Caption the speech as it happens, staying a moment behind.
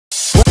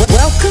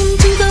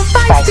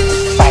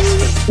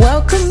Feisty.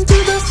 Welcome to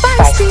the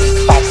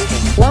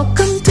Feisty.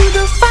 Welcome to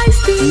the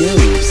Feisty.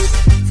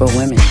 News for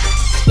women.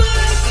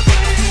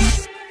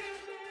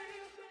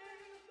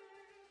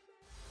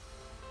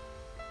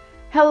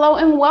 Hello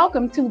and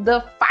welcome to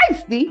the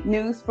Feisty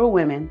News for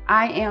Women.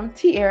 I am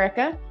T.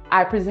 Erica.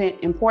 I present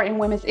important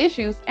women's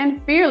issues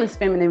and fearless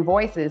feminine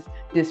voices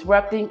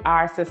disrupting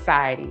our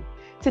society.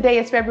 Today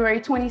is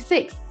February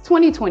 26,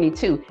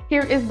 2022.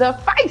 Here is the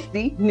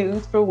Feisty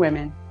News for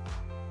Women.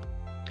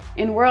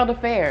 In world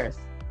affairs,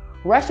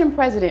 Russian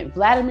President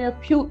Vladimir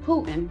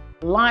Putin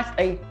launched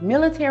a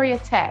military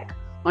attack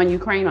on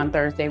Ukraine on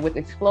Thursday with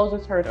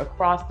explosions heard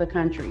across the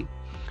country.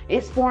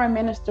 Its foreign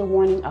minister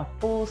warning a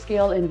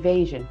full-scale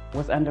invasion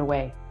was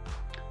underway.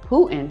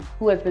 Putin,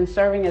 who has been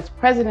serving as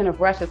president of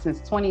Russia since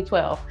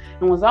 2012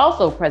 and was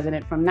also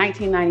president from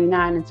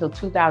 1999 until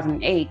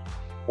 2008,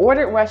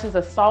 ordered Russia's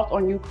assault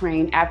on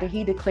Ukraine after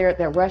he declared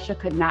that Russia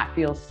could not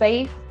feel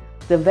safe,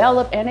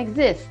 develop, and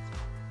exist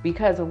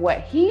because of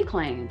what he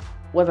claimed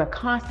was a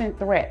constant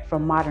threat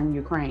from modern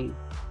Ukraine.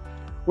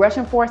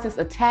 Russian forces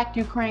attacked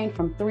Ukraine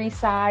from three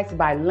sides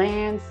by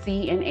land,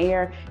 sea, and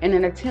air in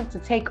an attempt to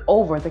take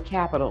over the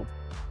capital.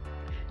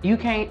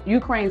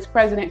 Ukraine's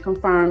president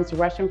confirms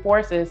Russian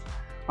forces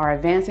are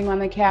advancing on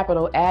the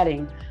capital,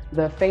 adding,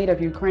 "The fate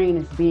of Ukraine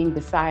is being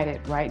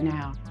decided right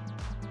now."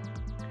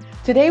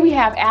 Today we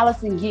have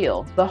Allison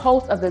Gill, the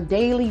host of The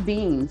Daily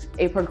Beans,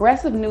 a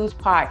progressive news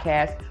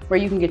podcast where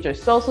you can get your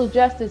social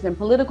justice and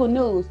political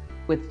news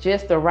with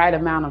just the right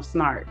amount of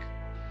snark.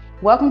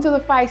 Welcome to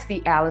the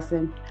Feisty,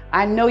 Allison.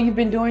 I know you've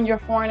been doing your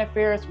foreign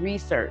affairs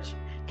research.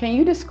 Can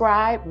you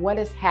describe what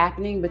is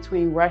happening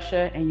between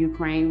Russia and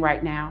Ukraine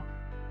right now?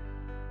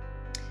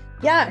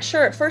 Yeah,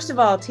 sure. First of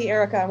all, T.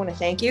 Erica, I want to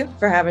thank you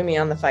for having me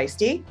on the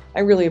Feisty.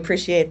 I really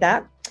appreciate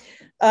that.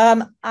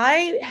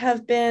 I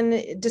have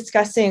been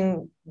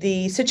discussing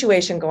the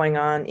situation going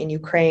on in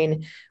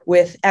Ukraine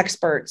with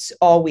experts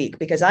all week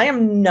because I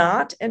am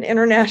not an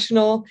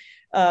international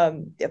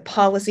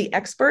policy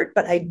expert,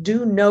 but I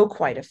do know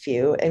quite a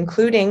few,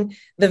 including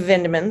the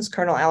Vindmans,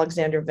 Colonel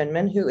Alexander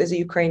Vindman, who is a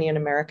Ukrainian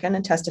American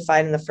and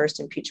testified in the first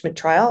impeachment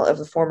trial of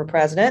the former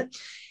president,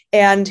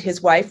 and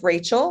his wife,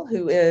 Rachel,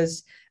 who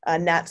is a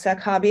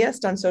NatSec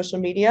hobbyist on social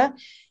media.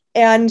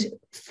 And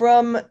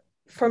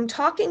from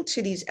talking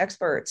to these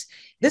experts,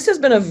 this has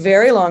been a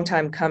very long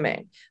time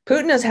coming.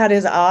 Putin has had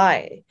his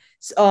eye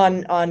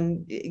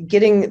on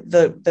getting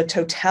the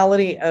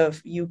totality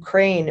of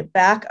Ukraine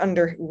back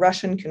under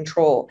Russian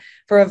control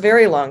for a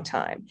very long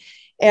time.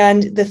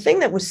 And the thing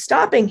that was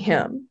stopping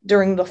him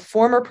during the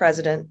former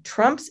president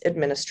Trump's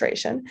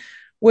administration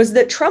was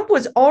that Trump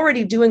was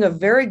already doing a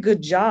very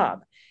good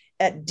job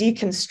at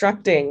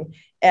deconstructing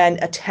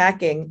and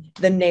attacking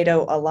the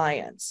NATO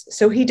alliance.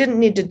 So he didn't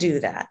need to do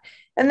that.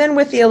 And then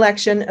with the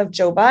election of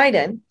Joe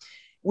Biden,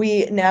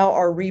 we now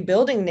are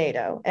rebuilding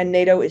NATO, and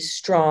NATO is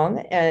strong,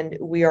 and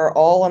we are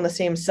all on the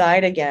same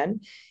side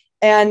again.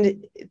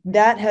 And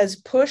that has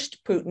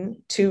pushed Putin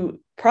to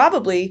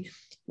probably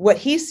what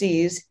he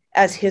sees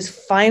as his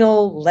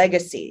final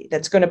legacy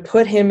that's going to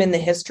put him in the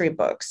history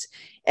books.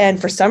 And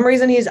for some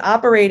reason, he's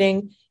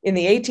operating in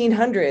the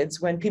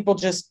 1800s when people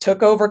just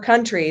took over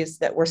countries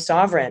that were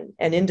sovereign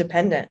and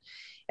independent.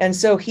 And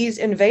so he's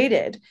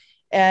invaded,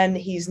 and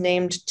he's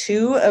named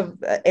two of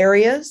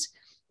areas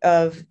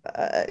of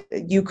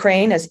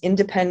Ukraine as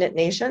independent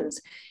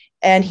nations.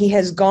 And he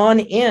has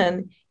gone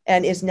in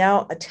and is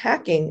now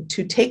attacking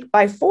to take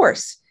by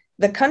force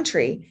the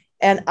country.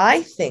 And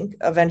I think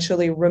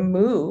eventually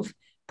remove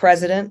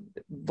President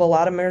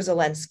Volodymyr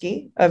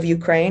Zelensky of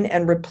Ukraine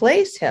and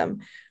replace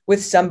him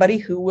with somebody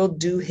who will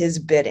do his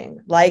bidding,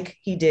 like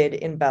he did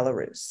in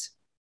Belarus.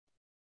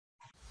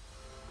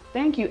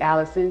 Thank you,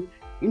 Allison.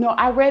 You know,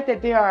 I read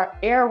that there are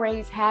air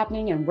raids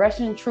happening and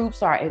Russian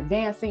troops are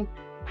advancing.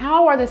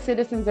 How are the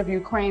citizens of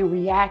Ukraine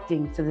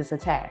reacting to this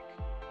attack?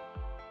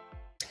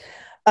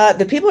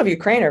 The people of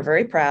Ukraine are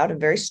very proud and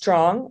very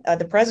strong.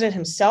 The president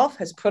himself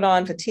has put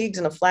on fatigues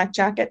and a flak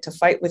jacket to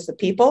fight with the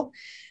people.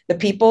 The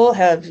people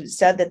have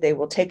said that they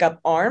will take up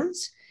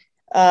arms.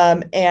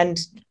 And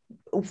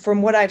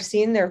from what I've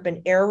seen, there have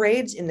been air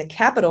raids in the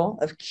capital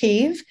of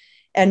Kyiv,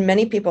 and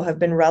many people have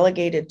been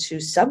relegated to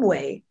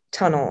subway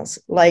tunnels,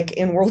 like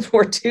in World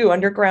War II,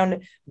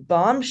 underground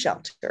bomb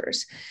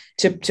shelters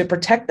to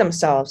protect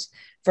themselves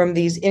from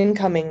these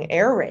incoming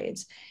air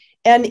raids.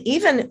 And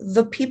even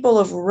the people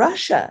of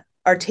Russia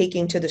are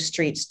taking to the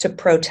streets to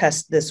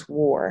protest this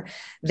war.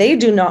 They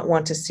do not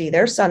want to see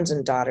their sons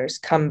and daughters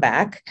come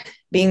back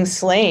being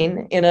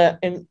slain in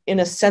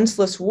a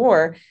senseless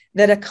war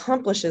that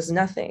accomplishes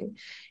nothing.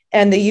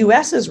 And the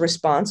US's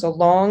response,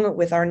 along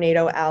with our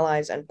NATO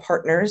allies and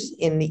partners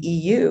in the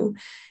EU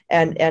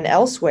and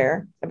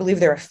elsewhere, I believe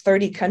there are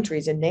 30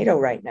 countries in NATO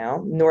right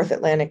now, North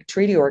Atlantic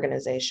Treaty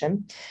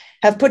Organization,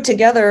 have put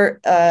together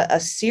a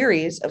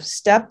series of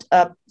stepped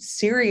up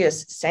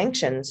serious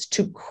sanctions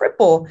to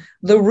cripple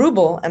the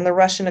ruble and the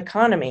Russian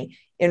economy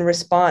in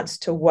response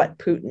to what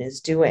Putin is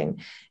doing.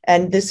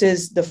 And this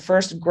is the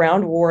first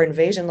ground war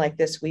invasion like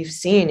this we've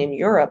seen in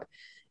Europe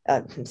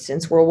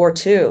since World War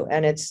II,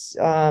 and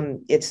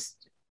it's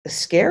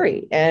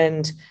scary.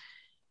 And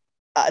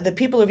the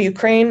people of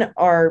Ukraine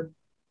are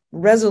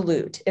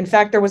resolute. In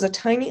fact, there was a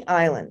tiny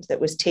island that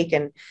was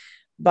taken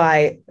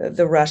by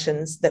the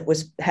Russians that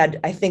had,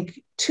 I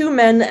think, 2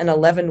 men and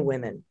 11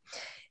 women.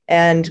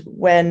 And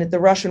when the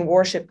Russian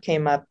warship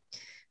came up,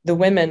 the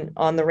women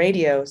on the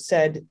radio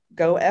said,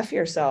 "Go F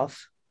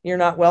yourself. You're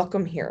not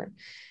welcome here."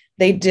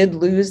 They did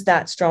lose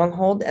that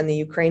stronghold and the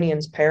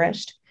Ukrainians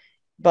perished,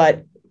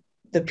 but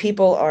the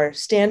people are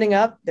standing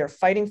up. They're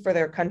fighting for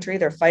their country.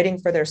 They're fighting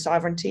for their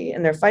sovereignty,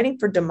 and they're fighting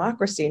for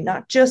democracy,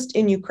 not just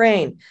in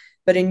Ukraine,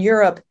 but in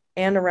Europe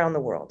and around the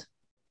world.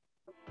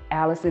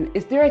 Allison,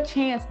 is there a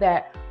chance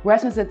that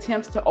Russia's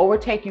attempts to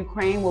overtake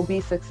Ukraine will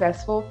be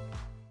successful?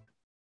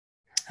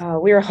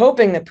 We are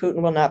hoping that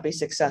Putin will not be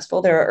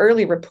successful. There are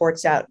early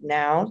reports out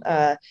now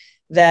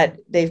that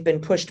they've been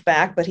pushed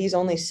back, but he's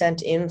only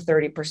sent in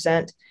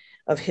 30%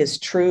 of his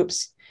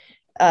troops.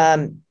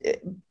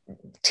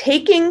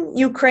 Taking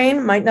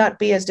Ukraine might not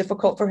be as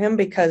difficult for him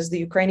because the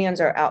Ukrainians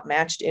are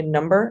outmatched in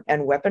number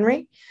and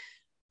weaponry,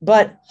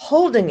 but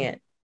holding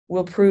it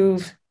will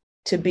prove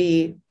to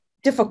be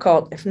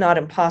difficult, if not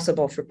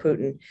impossible, for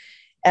Putin.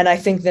 And I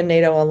think the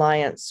NATO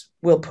alliance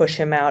will push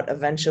him out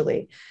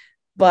eventually.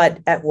 But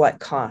at what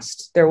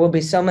cost? There will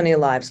be so many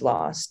lives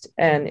lost,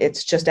 and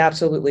it's just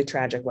absolutely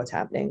tragic what's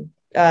happening.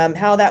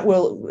 How that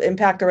will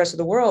impact the rest of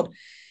the world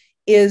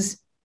is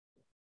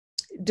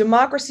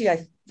democracy,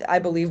 I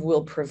believe,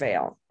 will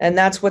prevail. And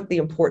that's what the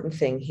important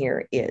thing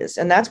here is.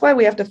 And that's why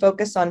we have to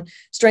focus on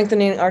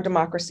strengthening our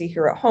democracy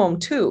here at home,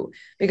 too.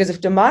 Because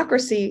if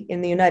democracy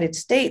in the United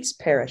States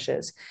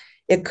perishes,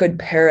 it could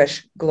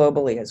perish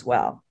globally as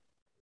well.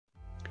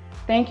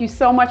 Thank you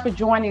so much for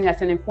joining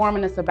us and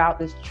informing us about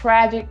this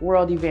tragic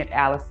world event,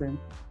 Allison.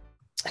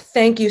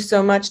 Thank you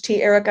so much,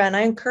 T. Erica. And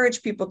I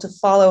encourage people to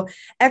follow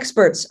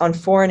experts on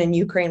foreign and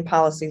Ukraine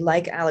policy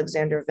like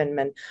Alexander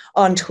Vindman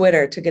on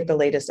Twitter to get the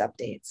latest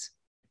updates.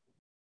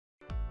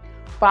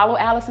 Follow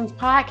Allison's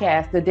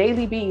podcast, The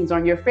Daily Beans,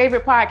 on your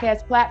favorite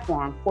podcast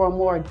platform for a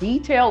more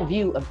detailed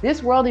view of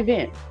this world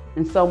event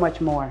and so much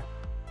more.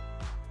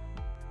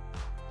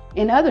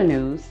 In other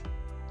news,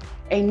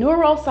 a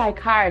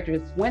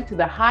neuropsychiatrist went to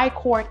the High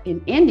Court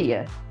in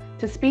India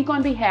to speak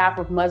on behalf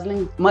of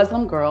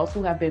Muslim girls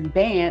who have been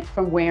banned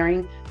from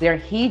wearing their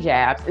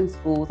hijabs in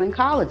schools and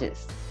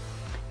colleges.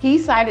 He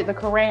cited the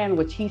Quran,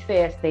 which he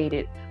said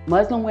stated,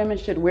 Muslim women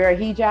should wear a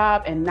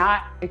hijab and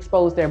not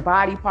expose their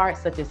body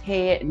parts such as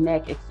head,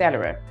 neck,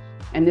 etc.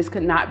 And this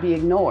could not be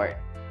ignored.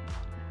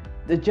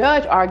 The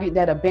judge argued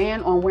that a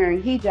ban on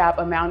wearing hijab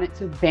amounted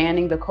to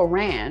banning the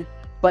Quran,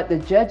 but the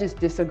judges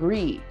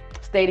disagreed,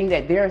 stating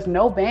that there is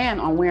no ban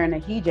on wearing a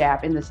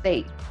hijab in the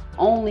state,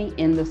 only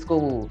in the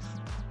schools.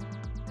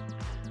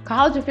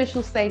 College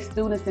officials say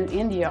students in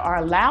India are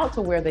allowed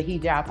to wear the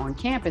hijab on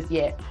campus,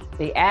 yet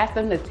they asked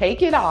them to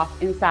take it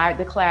off inside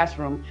the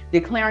classroom,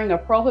 declaring a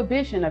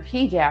prohibition of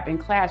hijab in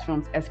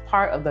classrooms as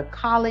part of the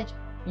college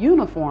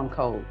uniform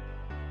code.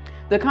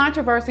 The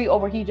controversy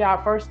over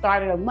hijab first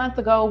started a month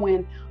ago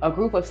when a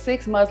group of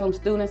 6 Muslim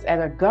students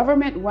at a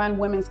government-run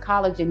women's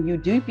college in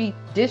Udupi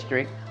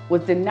district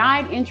was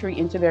denied entry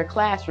into their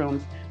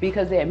classrooms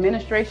because the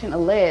administration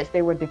alleged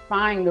they were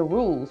defying the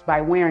rules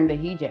by wearing the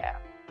hijab.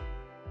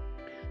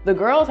 The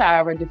girls,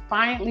 however,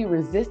 defiantly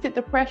resisted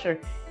the pressure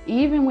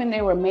even when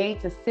they were made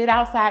to sit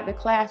outside the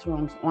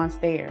classrooms on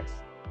stairs.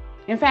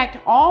 In fact,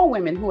 all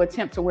women who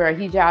attempt to wear a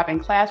hijab in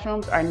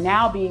classrooms are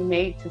now being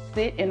made to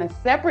sit in a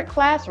separate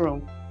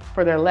classroom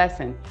for their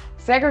lesson,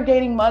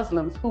 segregating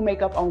Muslims who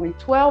make up only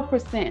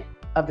 12%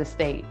 of the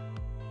state.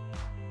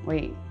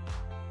 Wait,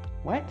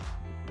 what?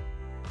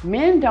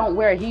 Men don't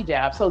wear a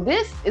hijab, so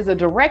this is a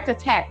direct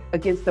attack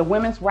against the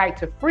women's right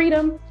to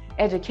freedom,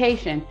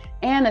 education,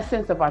 and a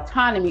sense of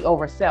autonomy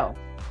over self.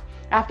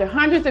 After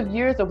hundreds of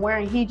years of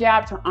wearing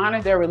hijab to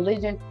honor their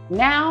religion,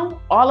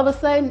 now all of a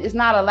sudden it's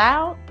not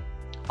allowed?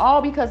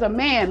 All because a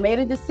man made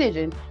a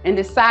decision and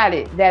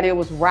decided that it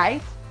was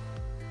right?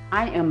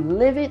 I am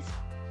livid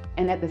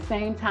and at the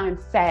same time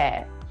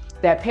sad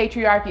that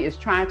patriarchy is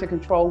trying to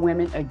control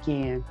women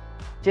again,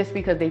 just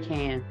because they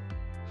can.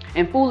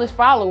 And foolish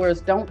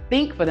followers don't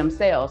think for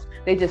themselves.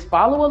 They just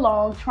follow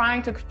along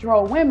trying to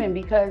control women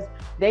because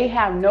they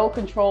have no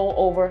control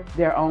over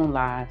their own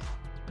lives.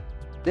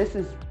 This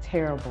is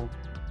terrible.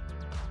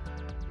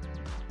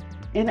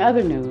 In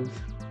other news,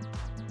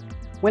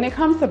 when it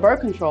comes to birth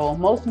control,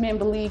 most men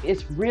believe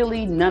it's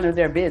really none of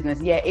their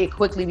business, yet it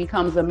quickly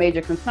becomes a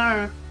major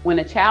concern when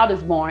a child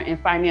is born and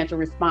financial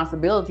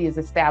responsibility is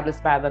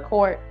established by the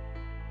court.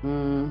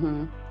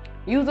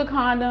 Use a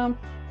condom,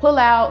 pull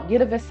out,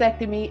 get a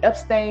vasectomy,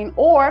 abstain,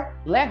 or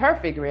let her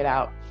figure it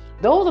out.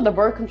 Those are the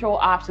birth control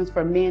options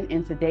for men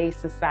in today's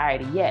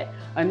society. Yet,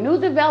 a new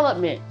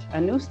development,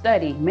 a new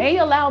study may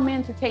allow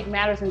men to take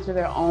matters into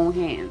their own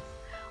hands.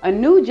 A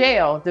new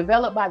jail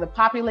developed by the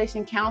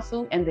Population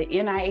Council and the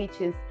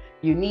NIH's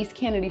Eunice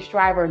Kennedy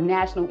Shriver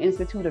National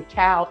Institute of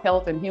Child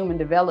Health and Human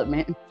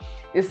Development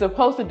is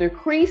supposed to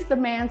decrease the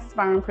man's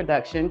sperm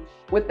production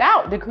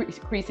without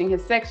decreasing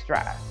his sex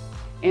drive.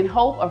 in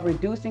hope of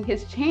reducing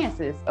his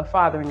chances of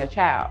fathering a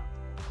child.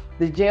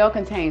 The gel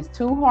contains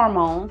two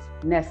hormones,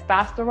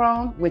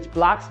 testosterone, which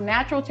blocks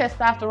natural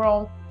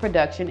testosterone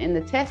production in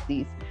the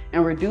testes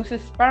and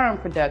reduces sperm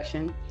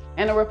production,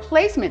 and a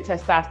replacement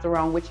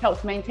testosterone, which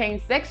helps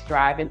maintain sex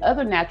drive and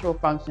other natural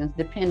functions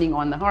depending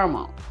on the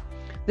hormone.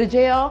 The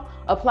gel,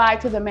 applied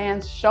to the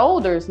man's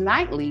shoulders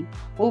nightly,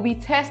 will be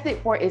tested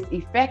for its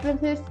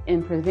effectiveness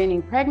in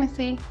preventing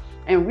pregnancy,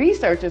 and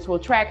researchers will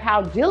track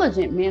how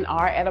diligent men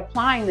are at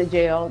applying the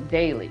gel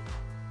daily.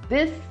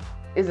 This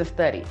is a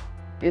study.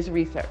 It's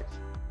research.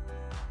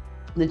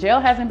 The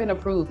gel hasn't been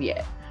approved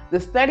yet. The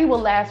study will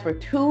last for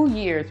 2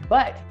 years,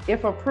 but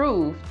if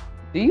approved,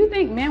 do you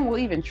think men will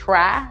even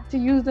try to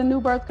use the new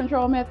birth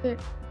control method?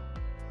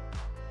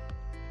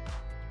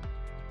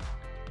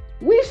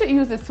 We should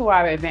use this to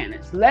our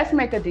advantage. Let's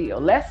make a deal.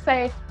 Let's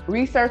say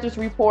researchers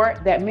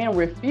report that men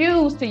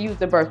refuse to use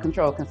the birth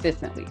control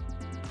consistently.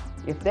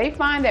 If they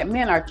find that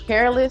men are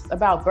careless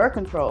about birth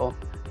control,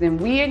 then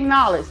we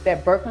acknowledge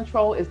that birth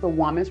control is the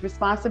woman's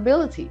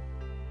responsibility.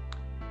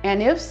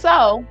 And if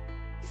so,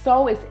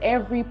 so is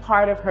every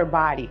part of her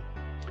body.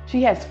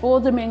 She has full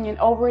dominion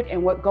over it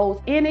and what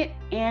goes in it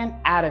and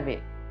out of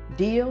it.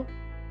 Deal?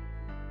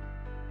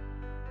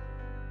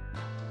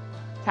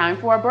 Time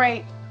for a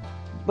break.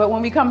 But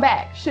when we come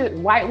back, should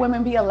white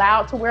women be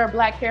allowed to wear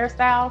black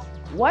hairstyles?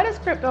 What is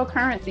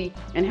cryptocurrency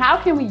and how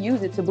can we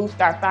use it to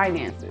boost our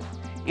finances?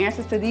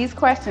 Answers to these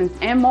questions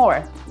and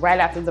more right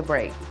after the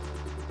break.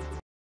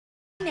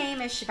 My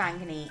name is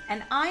Shivangani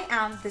and I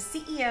am the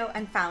CEO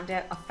and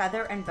founder of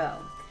Feather &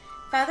 Bone.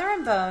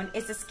 Feather & Bone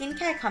is a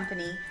skincare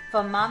company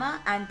for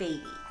mama and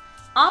baby.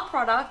 Our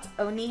products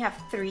only have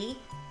 3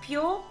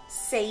 pure,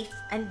 safe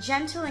and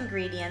gentle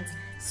ingredients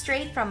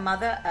straight from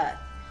Mother Earth.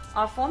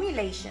 Our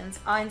formulations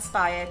are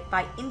inspired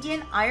by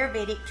Indian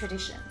Ayurvedic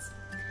traditions.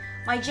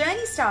 My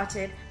journey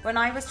started when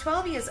I was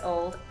 12 years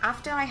old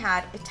after I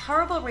had a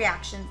terrible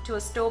reaction to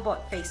a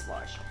store-bought face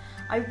wash.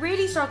 I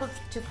really struggled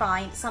to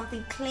find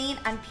something clean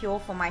and pure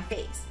for my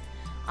face.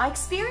 I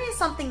experienced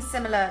something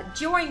similar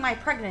during my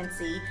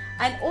pregnancy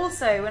and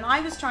also when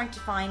I was trying to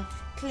find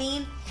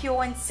clean,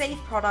 pure and safe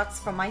products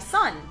for my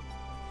son.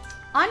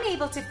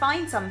 Unable to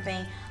find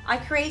something, I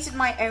created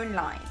my own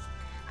line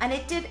and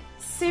it did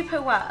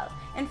super well.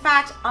 In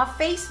fact, our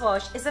face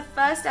wash is the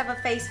first ever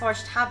face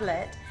wash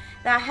tablet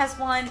that has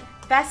won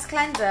Best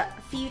Cleanser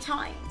a few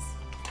times.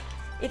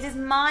 It is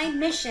my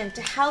mission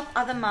to help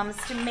other mums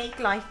to make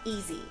life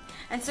easy.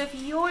 And so if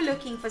you're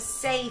looking for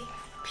safe,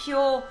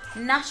 pure,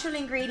 natural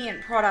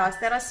ingredient products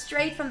that are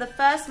straight from the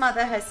first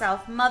mother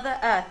herself, Mother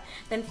Earth,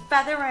 then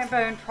Feather &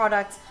 Bone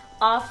products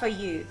are for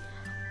you.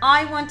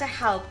 I want to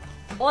help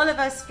all of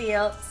us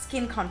feel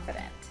skin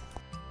confident.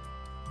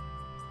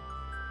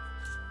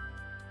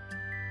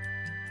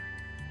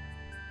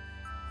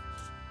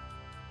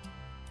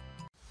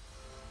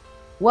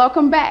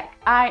 Welcome back.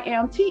 I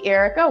am T.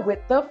 Erica with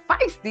the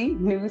Feisty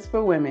News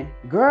for Women.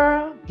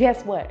 Girl,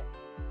 guess what?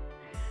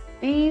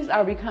 Thieves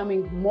are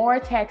becoming more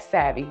tech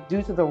savvy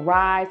due to the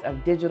rise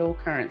of digital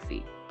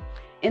currency.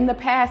 In the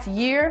past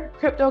year,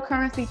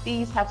 cryptocurrency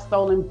thieves have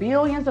stolen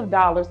billions of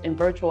dollars in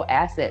virtual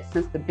assets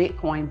since the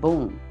Bitcoin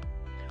boom.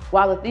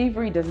 While the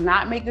thievery does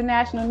not make the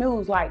national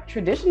news like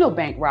traditional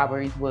bank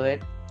robberies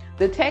would,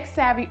 the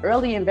tech-savvy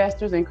early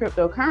investors in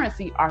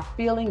cryptocurrency are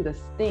feeling the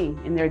sting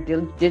in their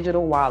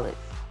digital wallets.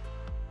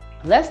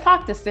 Let's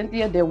talk to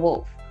Cynthia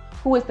DeWolf,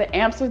 who is the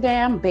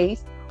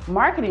Amsterdam-based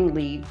marketing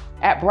lead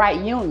at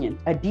Bright Union,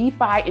 a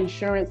DeFi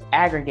insurance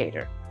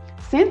aggregator.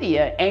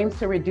 Cynthia aims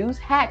to reduce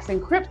hacks in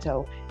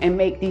crypto and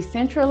make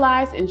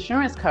decentralized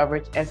insurance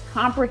coverage as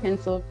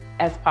comprehensive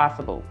as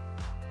possible.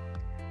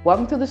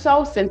 Welcome to the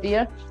show,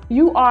 Cynthia.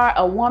 You are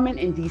a woman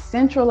in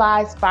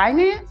decentralized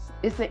finance.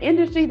 It's an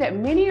industry that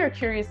many are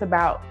curious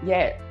about,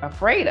 yet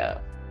afraid of.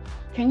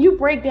 Can you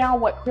break down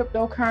what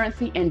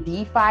cryptocurrency and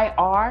DeFi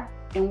are?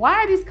 And why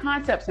are these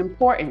concepts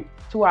important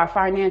to our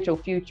financial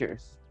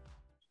futures?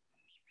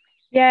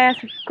 Yes,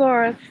 of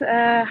course.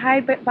 Hi,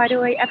 by the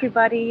way,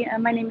 everybody.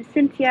 My name is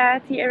Cynthia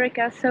T.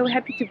 Erica. So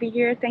happy to be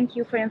here. Thank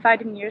you for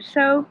inviting me to your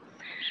show.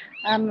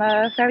 I'm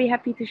very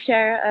happy to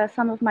share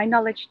some of my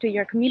knowledge to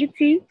your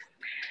community.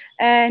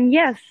 And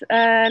yes,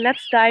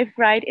 let's dive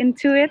right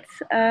into it.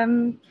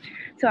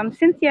 So I'm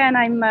Cynthia, and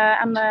I'm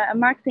a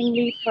marketing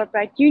lead for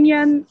Bright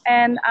Union,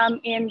 and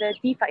I'm in the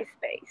DeFi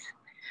space.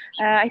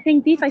 I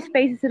think DeFi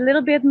space is a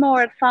little bit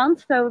more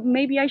advanced, so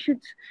maybe I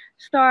should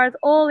start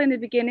all in the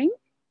beginning.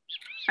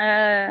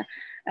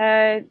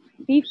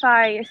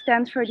 DeFi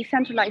stands for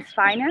decentralized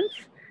finance,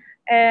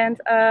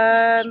 and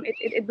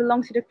it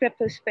belongs to the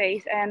crypto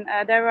space. And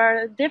there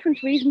are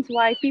different reasons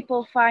why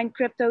people find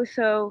crypto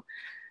so,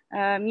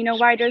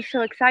 why they're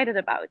so excited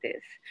about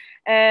this.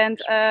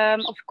 And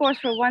of course,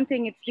 for one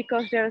thing, it's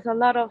because there's a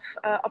lot of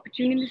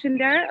opportunities in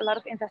there, a lot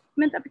of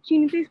investment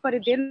opportunities, but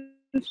it didn't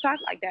start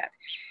like that.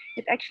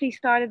 It actually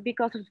started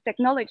because of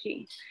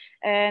technology,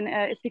 and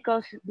it's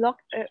because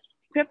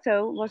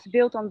crypto was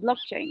built on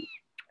blockchain.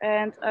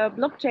 And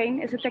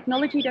blockchain is a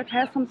technology that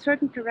has some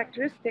certain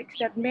characteristics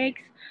that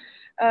makes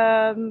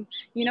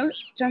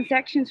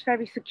transactions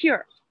very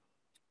secure.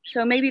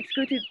 So maybe it's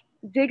good to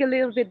dig a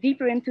little bit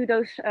deeper into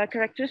those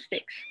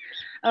characteristics.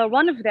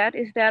 One of that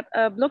is that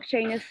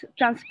blockchain is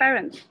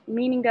transparent,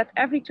 meaning that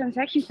every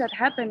transaction that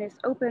happen is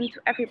open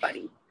to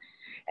everybody.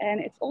 And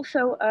it's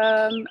also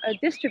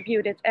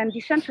distributed and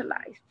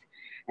decentralized.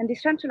 And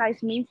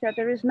decentralized means that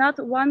there is not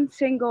one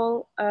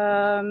single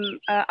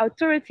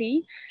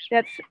authority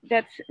that's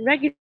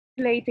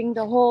regulating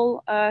the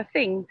whole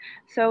thing.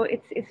 So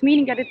it's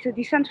meaning that it's a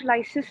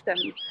decentralized system.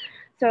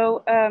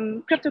 So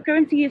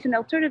cryptocurrency is an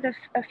alternative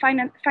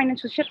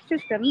financial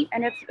system,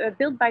 and it's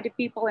built by the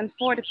people and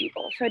for the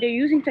people. So they're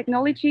using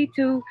technology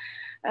to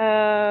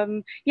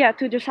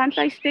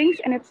decentralize things,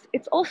 and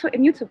it's also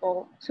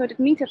immutable. So that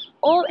means that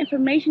all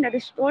information that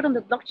is stored on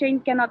the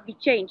blockchain cannot be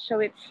changed.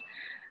 So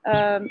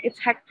it's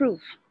hack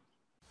proof.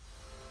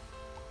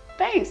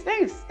 Thanks,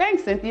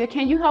 Cynthia.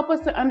 Can you help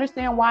us to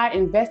understand why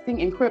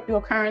investing in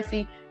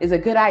cryptocurrency is a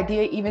good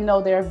idea, even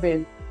though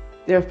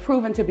there's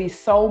proven to be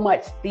so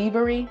much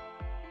thievery?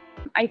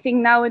 I think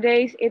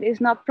nowadays it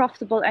is not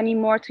profitable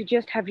anymore to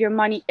just have your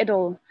money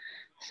idle.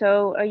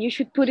 So you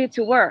should put it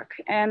to work.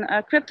 And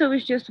crypto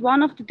is just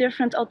one of the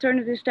different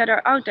alternatives that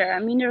are out there. I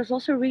mean, there's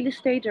also real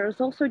estate,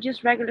 there's also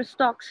just regular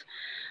stocks.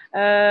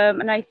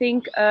 And I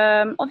think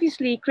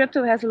obviously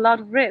crypto has a lot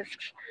of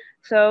risks.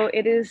 So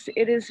it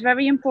is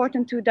very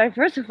important to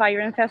diversify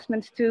your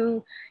investments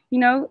to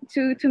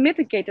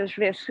mitigate those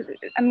risks.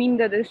 I mean,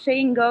 the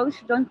saying goes,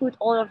 don't put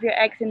all of your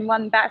eggs in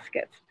one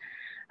basket.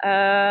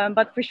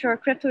 But for sure,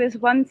 crypto is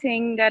one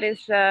thing that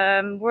is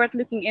worth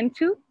looking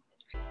into.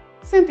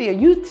 Cynthia,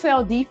 you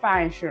sell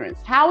DeFi insurance.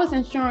 How does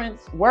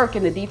insurance work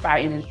in the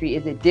DeFi industry?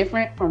 Is it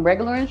different from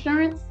regular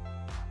insurance?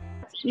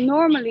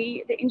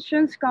 Normally, the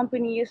insurance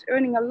company is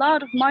earning a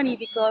lot of money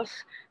because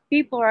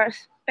people are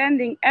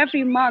spending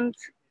every month,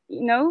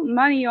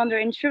 money on their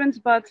insurance,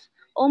 but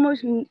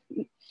almost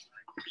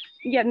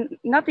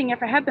nothing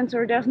ever happens,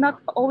 or there's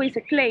not always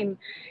a claim,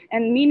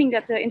 and meaning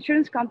that the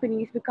insurance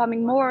company is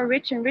becoming more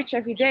rich and rich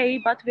every day.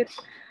 But with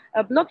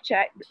a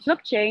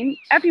blockchain,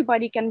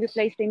 everybody can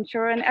replace the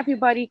insurer, and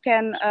everybody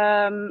can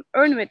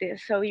earn with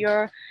this. So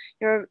you're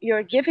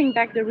giving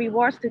back the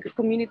rewards to the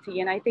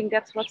community, and I think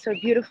that's what's so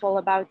beautiful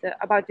about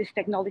this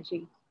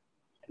technology.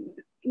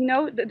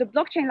 The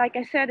blockchain, like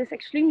I said, is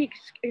extremely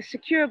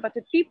secure, but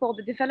the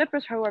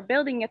developers who are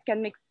building it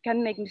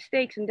can make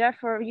mistakes, and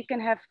therefore you can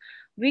have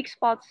weak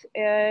spots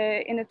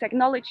in the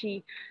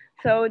technology.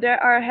 So there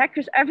are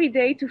hackers every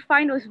day to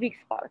find those weak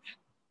spots.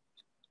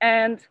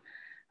 And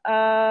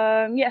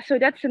so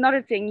that's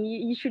another thing.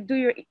 You should do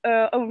your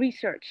own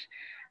research.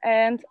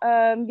 And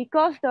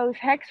because those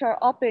hacks are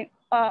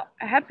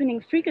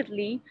happening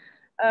frequently,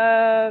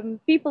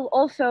 people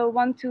also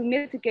want to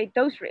mitigate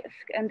those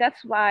risks. And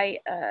that's why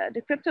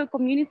the crypto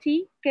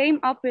community came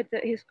up with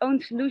his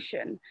own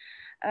solution.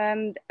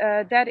 And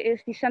that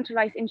is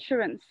decentralized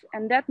insurance.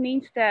 And that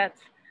means that,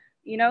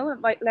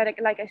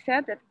 like I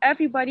said, that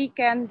everybody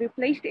can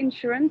replace the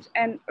insurance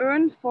and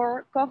earn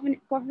for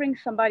covering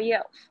somebody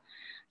else.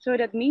 So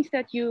that means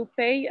that you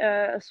pay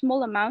a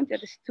small amount,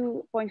 that is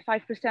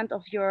 2.5%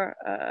 of your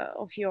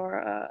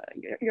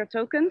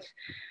tokens,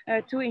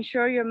 to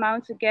insure your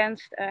amounts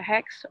against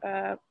hacks,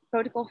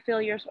 protocol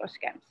failures, or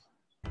scams.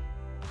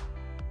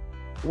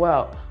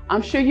 Well,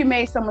 I'm sure you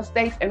made some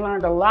mistakes and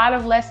learned a lot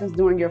of lessons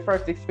during your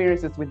first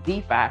experiences with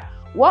DeFi.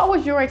 What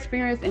was your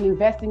experience in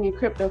investing in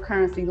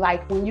cryptocurrency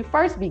like when you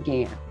first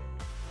began?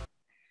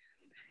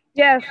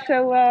 Yeah,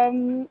 so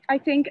I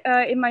think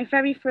in my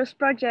very first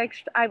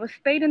projects, I was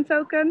paid in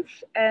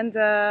tokens, and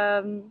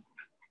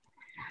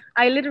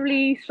I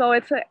literally saw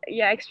it,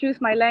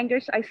 excuse my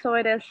language, I saw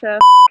it as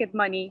it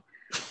money.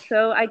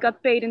 So I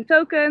got paid in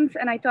tokens,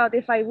 and I thought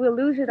if I will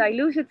lose it, I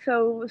lose it.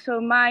 So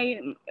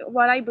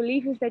what I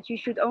believe is that you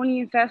should only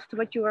invest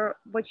what you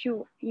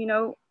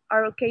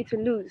are okay to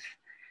lose.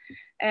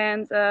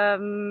 And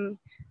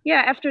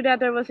after that,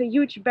 there was a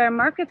huge bear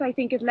market. I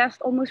think it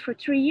lasted almost for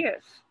 3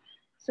 years.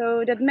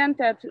 So that meant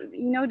that,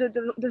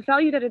 the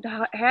value that it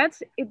had,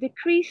 it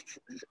decreased.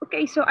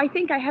 Okay, so I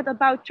think I had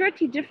about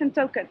 30 different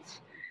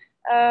tokens.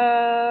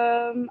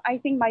 I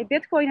think my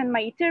Bitcoin and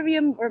my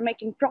Ethereum were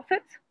making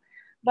profit,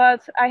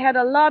 but I had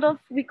a lot of,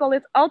 we call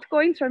it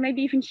altcoins, or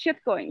maybe even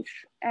shitcoins.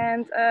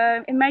 And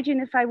imagine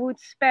if I would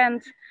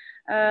spend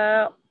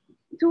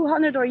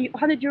 200 or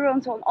 100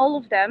 euros on all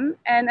of them,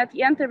 and at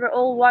the end they were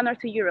all 1 or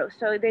 2 euros.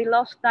 So they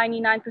lost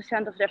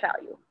 99% of their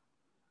value.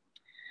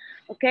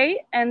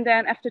 Okay, and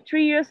then after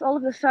 3 years, all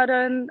of a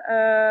sudden,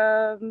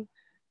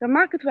 the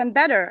market went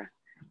better,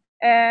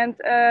 and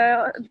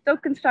the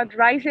tokens started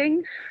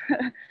rising.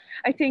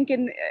 I think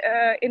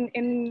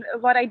in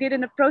what I did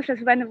in the process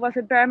when it was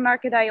a bear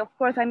market,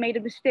 I made a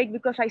mistake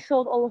because I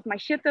sold all of my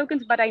shit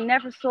tokens, but I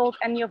never sold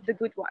any of the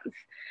good ones.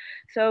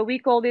 So we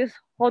call this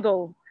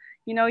hodl.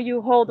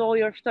 You hold all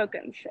your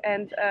tokens,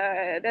 and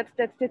that's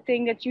the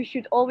thing that you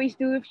should always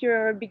do. If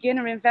you're a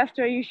beginner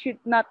investor, you should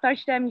not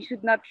touch them, you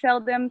should not sell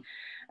them,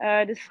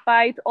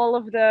 despite all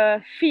of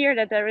the fear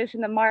that there is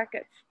in the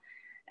market.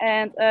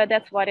 And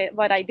that's what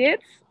I did.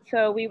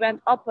 So we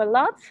went up a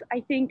lot. I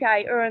think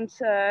I earned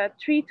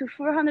 300 to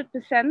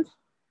 400%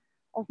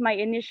 of my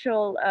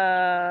initial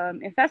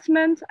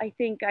investment. I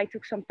think I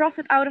took some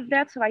profit out of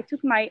that. So I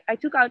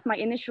took out my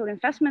initial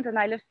investment and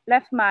I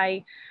left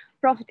my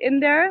profit in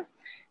there.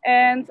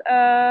 And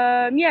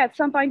yeah, at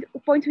some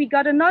point we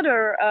got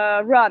another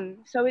run.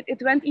 So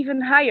it went even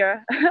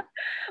higher.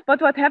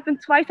 But what happened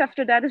twice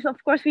after that is,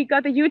 of course, we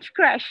got a huge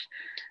crash.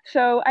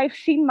 So I've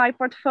seen my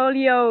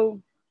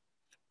portfolio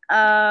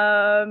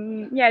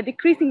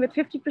decreasing with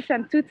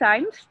 50% 2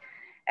 times.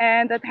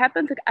 And that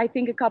happened, I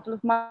think, a couple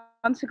of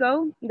months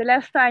ago. The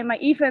last time I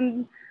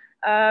even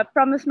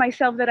promised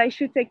myself that I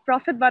should take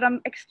profit, but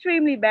I'm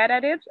extremely bad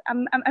at it.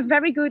 I'm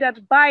very good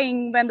at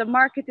buying when the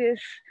market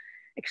is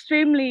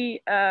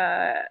extremely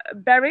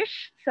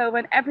bearish. So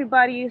when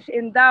everybody is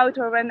in doubt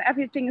or when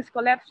everything is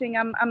collapsing,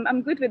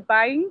 I'm good with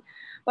buying.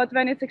 But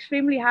when it's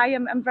extremely high,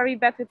 I'm very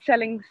bad with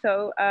selling.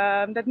 So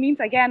that means,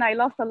 again, I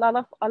lost a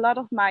lot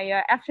of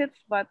my assets.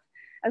 But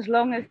as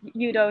long as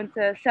you don't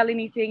sell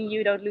anything,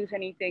 you don't lose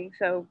anything.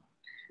 So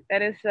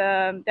that is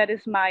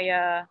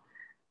my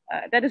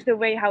that is the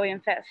way how I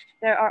invest.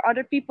 There are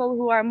other people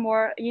who are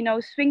more,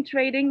 swing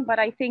trading, but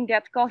I think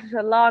that causes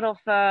a lot of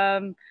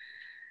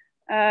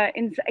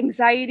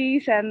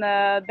anxieties and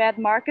bad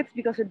markets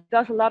because it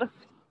does a lot of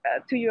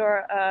to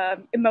your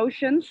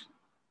emotions.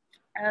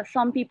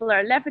 Some people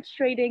are leverage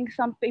trading,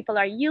 some people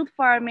are yield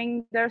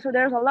farming. There's a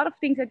lot of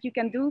things that you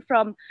can do,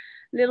 from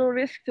little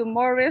risk to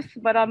more risk,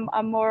 but I'm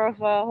more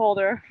of a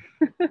holder,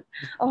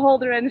 a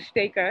holder and a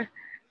staker.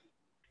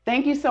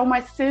 Thank you so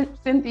much,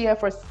 Cynthia,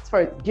 for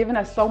giving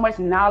us so much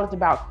knowledge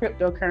about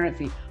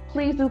cryptocurrency.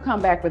 Please do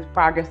come back with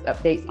progress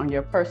updates on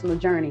your personal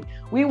journey.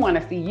 We want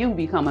to see you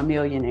become a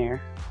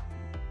millionaire.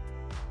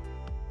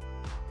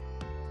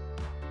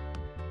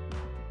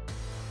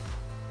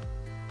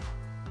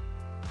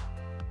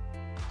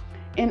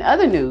 In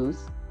other news,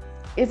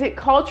 is it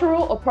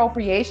cultural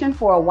appropriation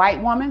for a white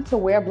woman to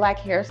wear black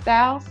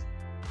hairstyles?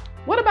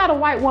 What about a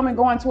white woman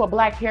going to a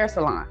black hair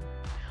salon?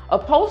 A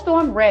post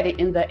on Reddit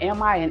in the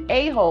Am I an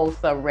A-hole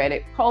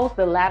subreddit posed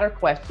the latter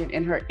question,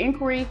 and her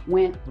inquiry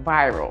went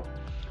viral.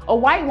 A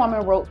white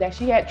woman wrote that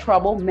she had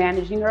trouble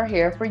managing her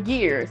hair for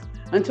years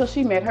until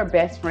she met her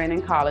best friend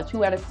in college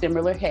who had a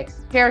similar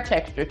hair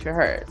texture to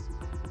hers.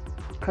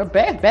 Her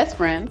best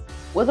friend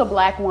was a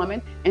black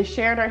woman and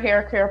shared her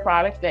hair care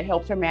products that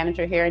helped her manage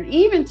her hair, and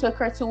even took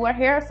her to a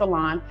hair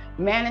salon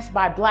managed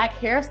by black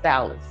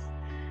hairstylists.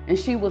 And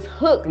she was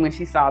hooked when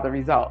she saw the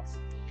results.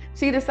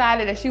 She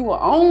decided that she will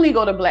only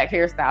go to black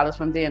hairstylists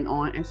from then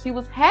on, and she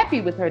was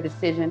happy with her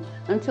decision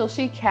until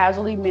she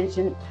casually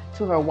mentioned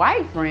to her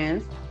white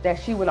friends that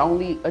she would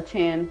only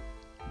attend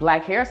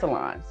black hair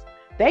salons.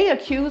 They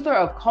accused her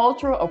of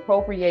cultural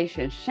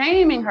appropriation,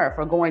 shaming her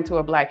for going to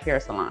a black hair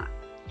salon.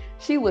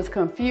 She was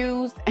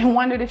confused and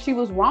wondered if she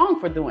was wrong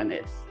for doing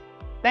this.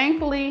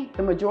 Thankfully,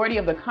 the majority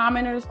of the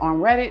commenters on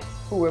Reddit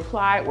who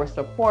replied were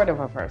supportive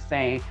of her,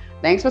 saying,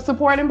 "Thanks for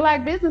supporting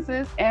black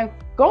businesses, and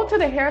go to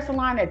the hair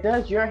salon that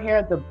does your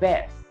hair the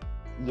best."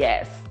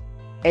 Yes,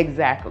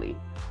 exactly.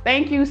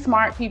 Thank you,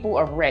 smart people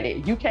of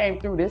Reddit. You came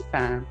through this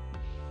time.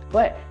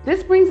 But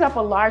this brings up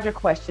a larger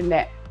question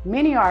that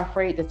many are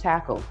afraid to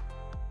tackle.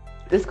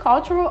 Is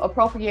cultural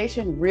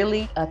appropriation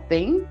really a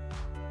thing?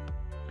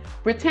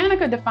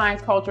 Britannica defines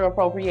cultural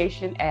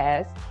appropriation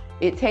as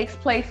it takes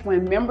place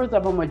when members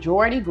of a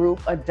majority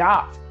group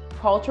adopt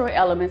cultural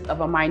elements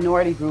of a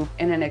minority group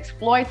in an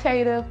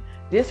exploitative,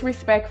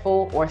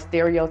 disrespectful, or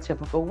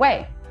stereotypical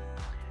way.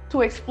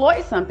 To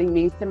exploit something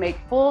means to make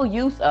full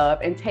use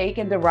of and take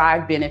and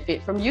derive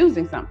benefit from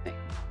using something.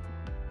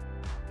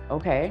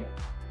 Okay.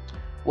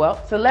 Well,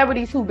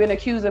 celebrities who've been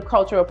accused of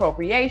cultural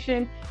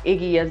appropriation: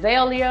 Iggy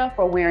Azalea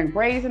for wearing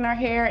braids in her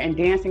hair and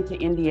dancing to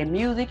Indian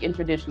music in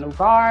traditional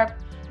garb;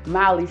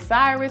 Miley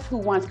Cyrus, who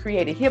once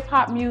created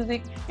hip-hop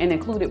music and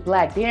included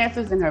black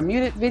dancers in her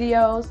music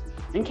videos;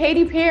 and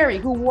Katy Perry,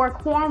 who wore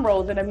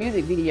cornrows in a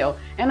music video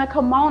and a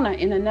kimono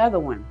in another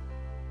one.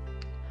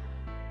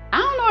 I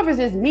don't know if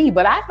it's just me,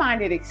 but I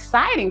find it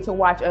exciting to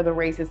watch other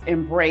races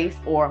embrace,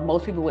 or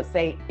most people would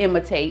say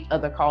imitate,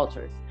 other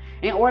cultures.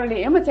 In order to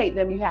imitate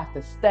them, you have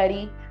to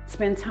study,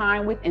 spend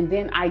time with, and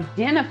then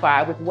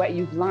identify with what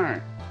you've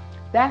learned.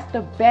 That's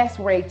the best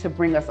way to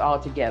bring us all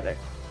together.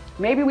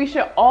 Maybe we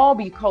should all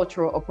be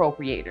cultural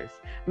appropriators.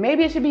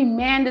 Maybe it should be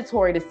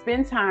mandatory to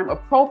spend time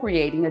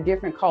appropriating a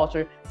different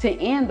culture to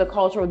end the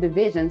cultural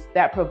divisions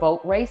that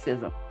provoke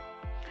racism.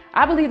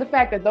 I believe the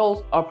fact that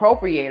those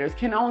appropriators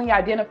can only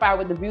identify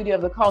with the beauty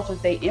of the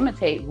cultures they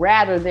imitate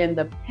rather than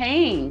the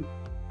pain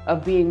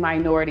of being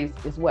minorities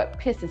is what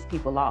pisses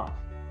people off.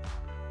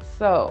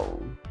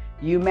 So,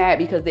 you mad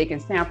because they can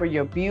sample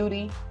your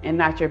beauty and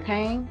not your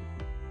pain?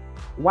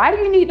 Why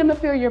do you need them to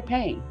feel your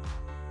pain?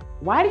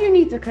 Why do you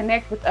need to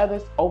connect with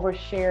others over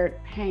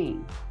shared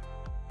pain?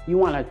 You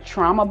want a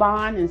trauma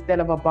bond instead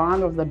of a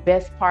bond of the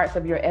best parts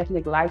of your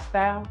ethnic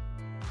lifestyle?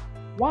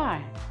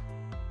 Why?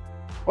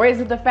 Or is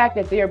it the fact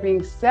that they are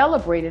being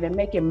celebrated and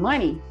making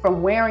money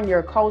from wearing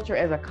your culture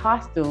as a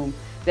costume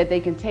that they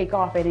can take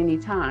off at any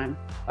time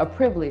a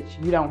privilege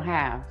you don't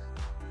have.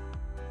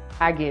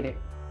 I get it.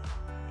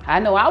 I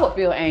know I would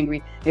feel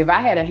angry if I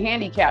had a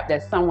handicap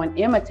that someone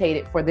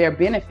imitated for their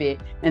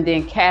benefit and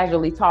then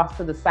casually tossed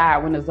to the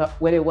side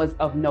when it was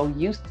of no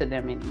use to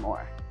them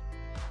anymore.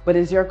 But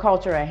is your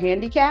culture a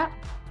handicap?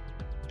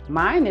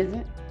 Mine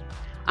isn't.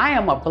 I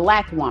am a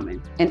Black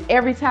woman, and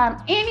every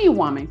time any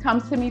woman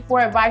comes to me for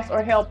advice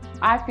or help,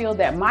 I feel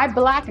that my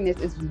Blackness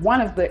is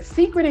one of the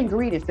secret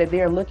ingredients that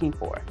they're looking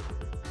for,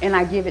 and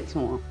I give it to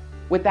them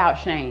without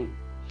shame.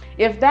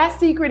 If that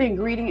secret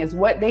ingredient is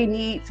what they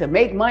need to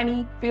make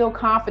money, feel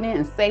confident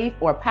and safe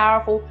or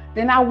powerful,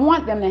 then I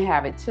want them to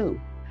have it too.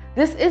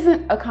 This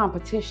isn't a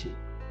competition.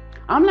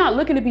 I'm not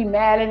looking to be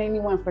mad at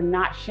anyone for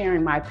not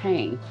sharing my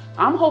pain.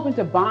 I'm hoping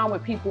to bond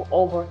with people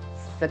over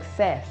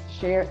success,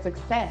 shared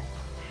success.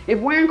 If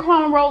wearing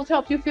cornrows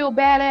helps you feel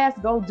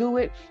badass, go do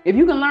it. If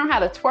you can learn how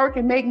to twerk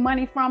and make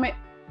money from it,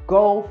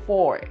 go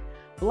for it.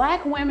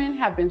 Black women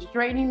have been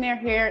straightening their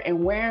hair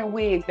and wearing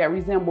wigs that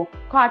resemble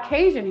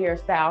Caucasian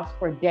hairstyles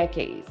for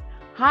decades,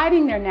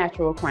 hiding their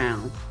natural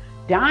crowns,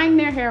 dyeing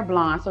their hair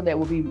blonde so that it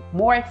will be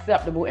more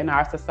acceptable in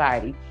our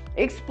society,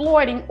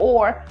 exploiting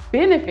or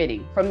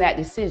benefiting from that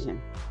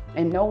decision,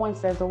 and no one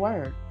says a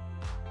word.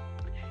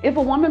 If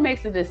a woman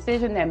makes a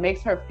decision that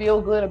makes her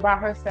feel good about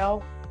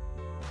herself,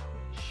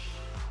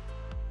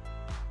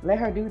 let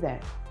her do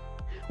that.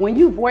 When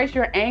you voice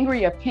your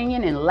angry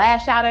opinion and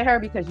lash out at her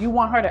because you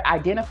want her to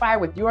identify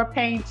with your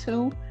pain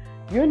too,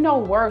 you're no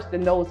worse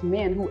than those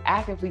men who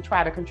actively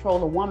try to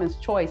control a woman's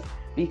choice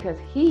because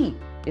he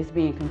is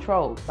being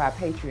controlled by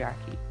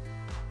patriarchy.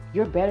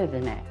 You're better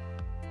than that.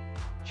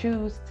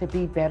 Choose to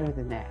be better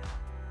than that.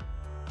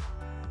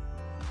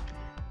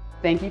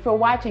 Thank you for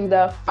watching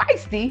the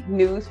Feisty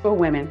News for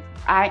Women.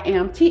 I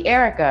am T.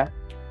 Erica.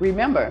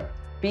 Remember,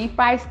 be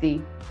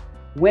feisty.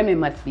 Women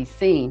must be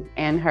seen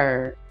and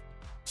heard.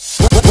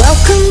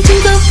 Welcome to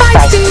the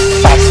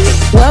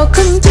Feisty.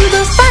 Welcome to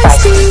the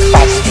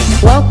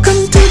Feisty.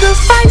 Welcome to the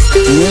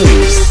Feisty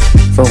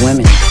News for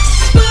Women.